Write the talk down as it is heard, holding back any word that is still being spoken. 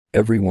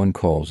Everyone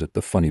calls it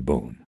the funny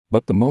bone.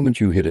 But the moment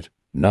you hit it,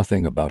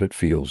 nothing about it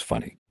feels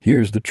funny.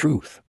 Here's the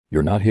truth.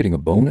 You're not hitting a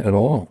bone at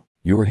all.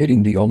 You're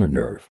hitting the ulnar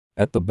nerve.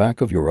 At the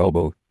back of your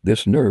elbow,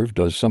 this nerve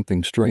does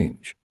something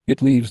strange.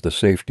 It leaves the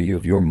safety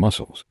of your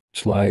muscles,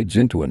 slides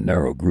into a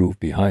narrow groove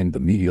behind the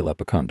medial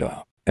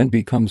epicondyle, and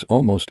becomes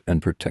almost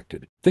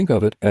unprotected. Think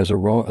of it as a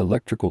raw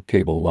electrical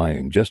cable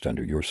lying just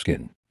under your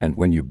skin. And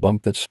when you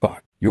bump that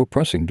spot, you're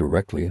pressing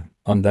directly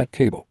on that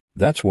cable.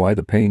 That's why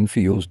the pain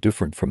feels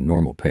different from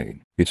normal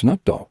pain. It's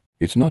not dull.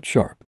 It's not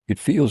sharp. It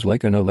feels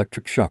like an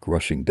electric shock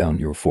rushing down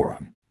your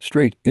forearm,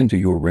 straight into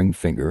your ring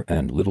finger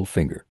and little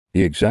finger,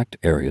 the exact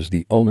areas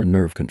the ulnar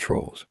nerve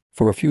controls.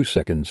 For a few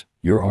seconds,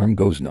 your arm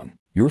goes numb,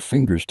 your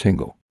fingers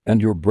tingle,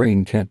 and your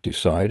brain can't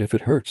decide if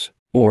it hurts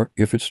or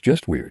if it's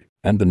just weird.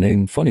 And the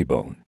name funny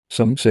bone,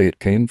 some say it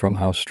came from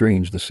how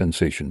strange the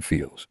sensation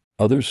feels.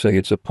 Others say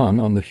it's a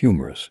pun on the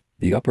humerus,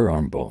 the upper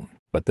arm bone.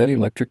 But that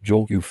electric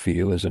jolt you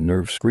feel is a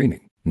nerve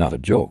screaming, not a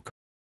joke.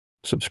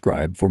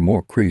 Subscribe for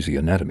more crazy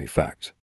anatomy facts.